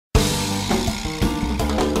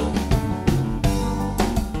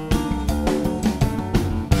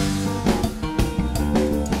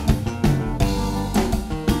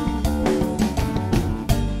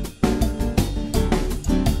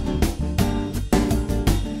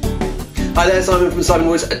Hi there, Simon from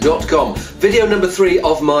simonwoods.com. Video number 3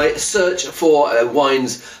 of my search for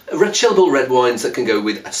wines, chillable red wines that can go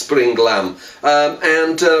with spring glam.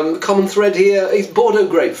 Common thread here is Bordeaux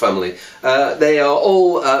grape family. They are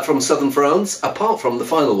all from southern France, apart from the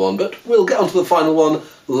final one, but we'll get onto the final one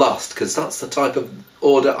last, because that's the type of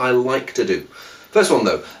order I like to do. First one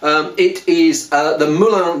though, it is the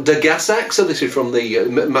Moulin de Gassac, so this is from the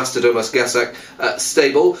Master Domas Gassac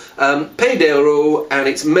stable, Pays d'Hérault, and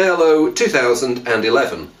it's Merlot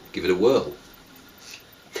 2011. Give it a whirl.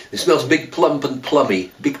 It smells big, plump and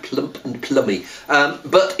plummy,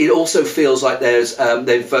 but it also feels like there's,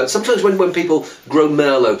 sometimes when people grow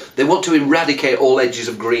Merlot, they want to eradicate all edges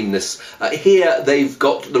of greenness. Here they've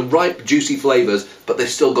got the ripe, juicy flavours, but they've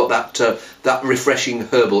still got that refreshing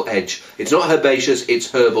herbal edge. It's not herbaceous,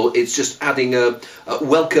 it's herbal, it's just adding a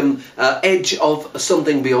welcome edge of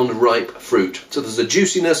something beyond ripe fruit. So there's a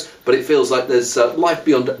juiciness, but it feels like there's life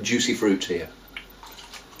beyond juicy fruit here.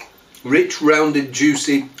 Rich, rounded,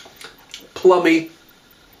 juicy, plummy,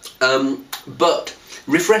 but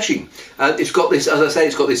refreshing. It's got this, as I say,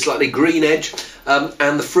 it's got this slightly green edge,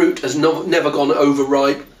 and the fruit has never gone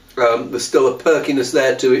overripe. There's still a perkiness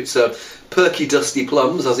there to its perky, dusty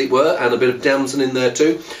plums, as it were, and a bit of damson in there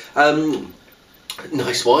too.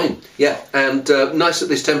 Nice wine, yeah, and nice at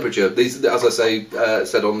this temperature. These, as I say,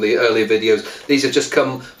 said on the earlier videos, these have just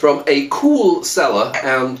come from a cool cellar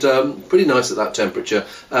and pretty nice at that temperature.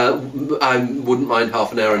 I wouldn't mind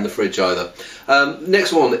half an hour in the fridge either.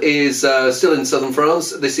 Next one is still in southern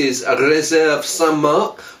France. This is Réserve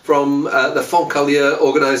Saint-Marc from the Foncalieu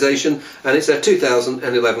organisation, and it's a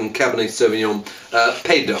 2011 Cabernet Sauvignon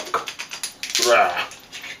Pays d'Oc.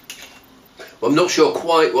 Well, I'm not sure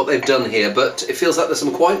quite what they've done here, but it feels like there's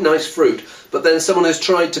some quite nice fruit, but then someone has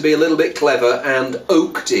tried to be a little bit clever and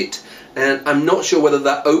oaked it, and I'm not sure whether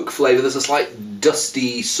that oak flavour, there's a slight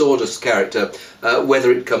dusty sawdust character,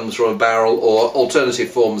 whether it comes from a barrel or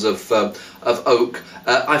alternative forms of oak.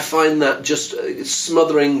 I find that just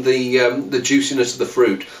smothering the juiciness of the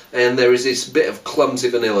fruit, and there is this bit of clumsy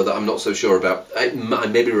vanilla that I'm not so sure about. I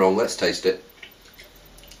may be wrong, let's taste it.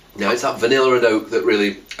 Now it's that vanilla and oak that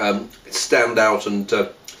really stand out and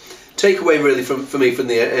take away really for me from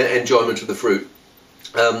the enjoyment of the fruit.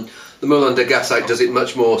 The Moulin de Gassac does it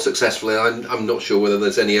much more successfully. I'm not sure whether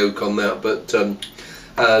there's any oak on that, but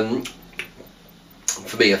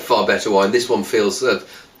for me a far better wine. This one feels,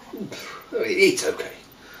 it's okay,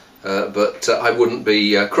 but I wouldn't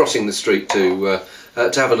be crossing the street to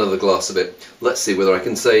have another glass of it. Let's see whether I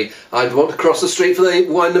can say I'd want to cross the street for the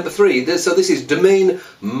wine number 3. So this is Domaine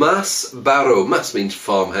Mas Barrau. Mas means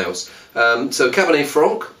farmhouse. So Cabernet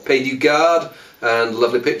Franc, Pays du Gard, and a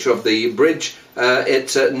lovely picture of the bridge at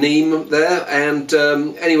Nîmes there. And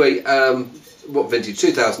anyway, what vintage?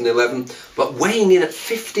 2011, but weighing in at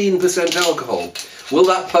 15% alcohol. Will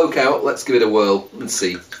that poke out? Let's give it a whirl and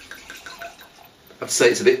see. I have to say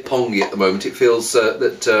it's a bit pongy at the moment. It feels I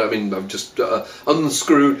mean, I've just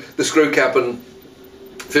unscrewed the screw cap and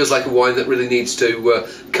feels like a wine that really needs to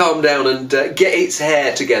calm down and get its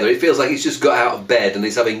hair together. It feels like it's just got out of bed and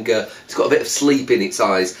it's having it's got a bit of sleep in its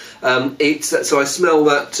eyes. So I smell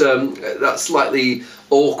that that slightly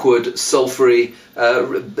awkward, sulphury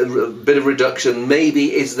bit of reduction.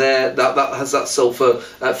 Maybe is there that has that sulphur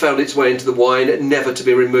found its way into the wine, never to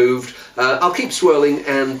be removed. I'll keep swirling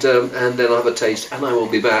and then I'll have a taste, and I will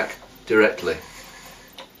be back directly.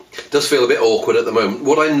 Does feel a bit awkward at the moment.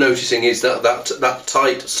 What I'm noticing is that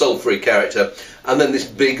tight sulphury character, and then this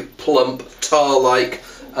big plump tar-like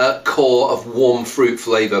core of warm fruit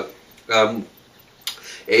flavour.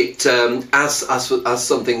 As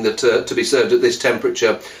something that to be served at this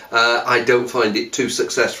temperature, I don't find it too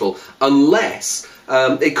successful, unless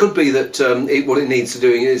it could be that what it needs to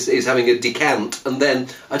do is having a decant, and then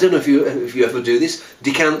I don't know if you ever do this,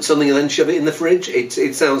 decant something and then shove it in the fridge.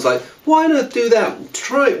 It sounds like, why not do that?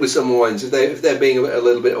 Try it with some wines if they're being a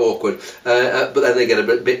little bit awkward, but then they get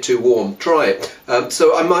a bit too warm. Try it.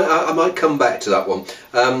 So I might come back to that one.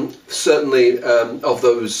 Certainly of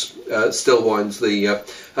those still wines, the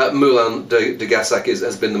Moulin de Gassac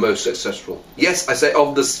has been the most successful. Yes, I say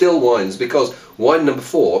of the still wines, because wine number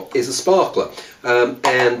 4 is a sparkler,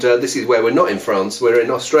 and this is where we're not in France, we're in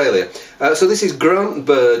Australia. So this is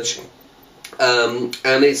Burge, and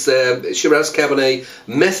it's Shiraz Cabernet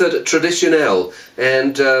Method Traditionnel,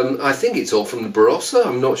 and I think it's all from the Barossa.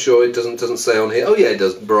 I'm not sure, it doesn't say on here. Oh yeah, it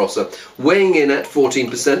does, Barossa. Weighing in at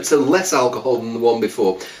 14%, so less alcohol than the one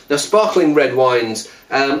before. Now, sparkling red wines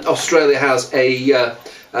Australia has a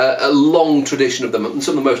long tradition of them, and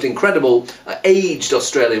some of the most incredible aged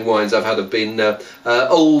Australian wines I've had have been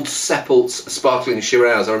Old Seppelt's Sparkling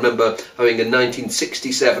Shiraz. I remember having a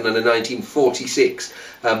 1967 and a 1946.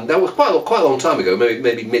 That was quite a long time ago,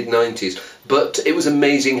 maybe mid-90s, but it was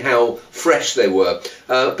amazing how fresh they were,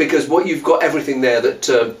 because what you've got everything there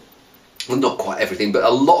that well, not quite everything, but a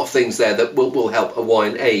lot of things there that will help a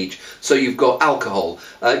wine age. So you've got alcohol,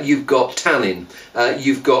 you've got tannin,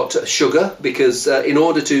 you've got sugar, because in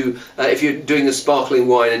order to, if you're doing a sparkling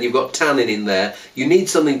wine and you've got tannin in there, you need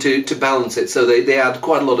something to balance it. So they add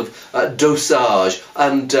quite a lot of dosage,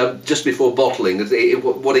 and just before bottling,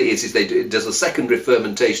 what it is it does a secondary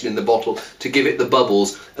fermentation in the bottle to give it the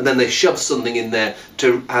bubbles, and then they shove something in there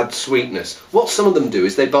to add sweetness. What some of them do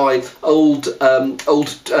is they buy old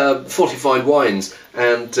fortified wines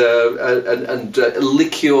and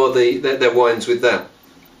liqueur their wines with that.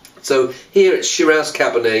 So here it's Shiraz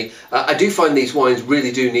Cabernet. I do find these wines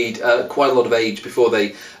really do need quite a lot of age before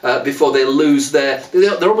they lose they're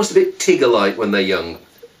almost a bit Tigger-like when they're young.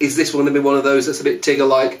 Is this going to be one of those that's a bit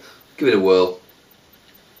Tigger-like? Give it a whirl.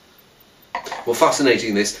 Well,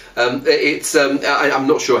 fascinating this. I'm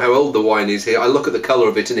not sure how old the wine is here. I look at the colour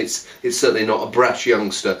of it, and it's certainly not a brash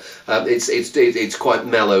youngster. It's quite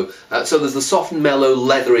mellow. So there's the soft, mellow,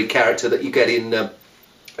 leathery character that you get in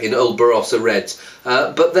old Barossa reds,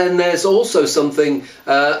 but then there's also something,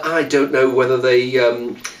 I don't know whether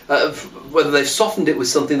they've softened it with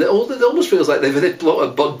something that almost feels like they've put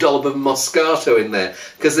a dollop of Moscato in there,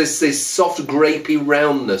 because there's this soft grapey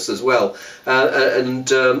roundness as well, and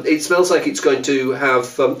it smells like it's going to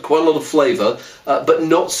have quite a lot of flavour, but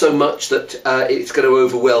not so much that it's going to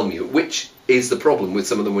overwhelm you, which is the problem with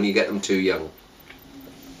some of them when you get them too young.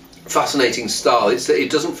 Fascinating style.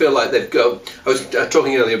 It doesn't feel like they've got. I was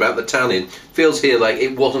talking earlier about the tannin. Feels here like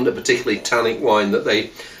it wasn't a particularly tannic wine that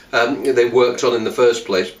they worked on in the first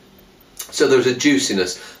place. So there's a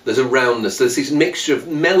juiciness, there's a roundness, there's this mixture of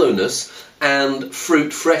mellowness and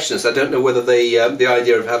fruit freshness. I don't know whether the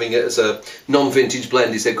idea of having it as a non-vintage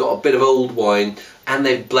blend is they've got a bit of old wine and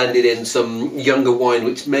they've blended in some younger wine,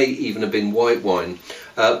 which may even have been white wine,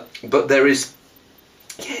 but there is.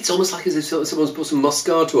 Yeah, it's almost like as if someone's put some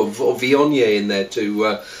Moscato or Viognier in there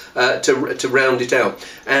to round it out.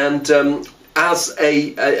 And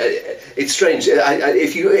it's strange.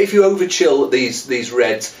 If you over chill these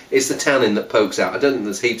reds, it's the tannin that pokes out. I don't think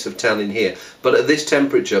there's heaps of tannin here, but at this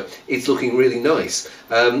temperature, it's looking really nice.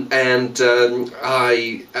 I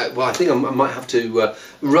think I might have to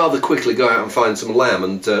rather quickly go out and find some lamb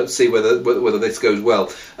and see whether this goes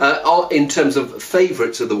well. In terms of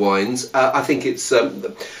favourites of the wines, I think it's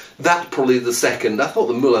that probably the second. I thought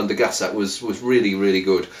the Moulin de Gassac was really, really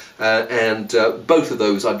good, and both of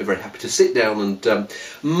those I'd be very happy to sit down and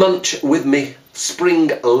munch with me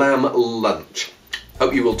spring lamb lunch.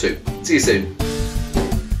 Hope you will too. See you soon.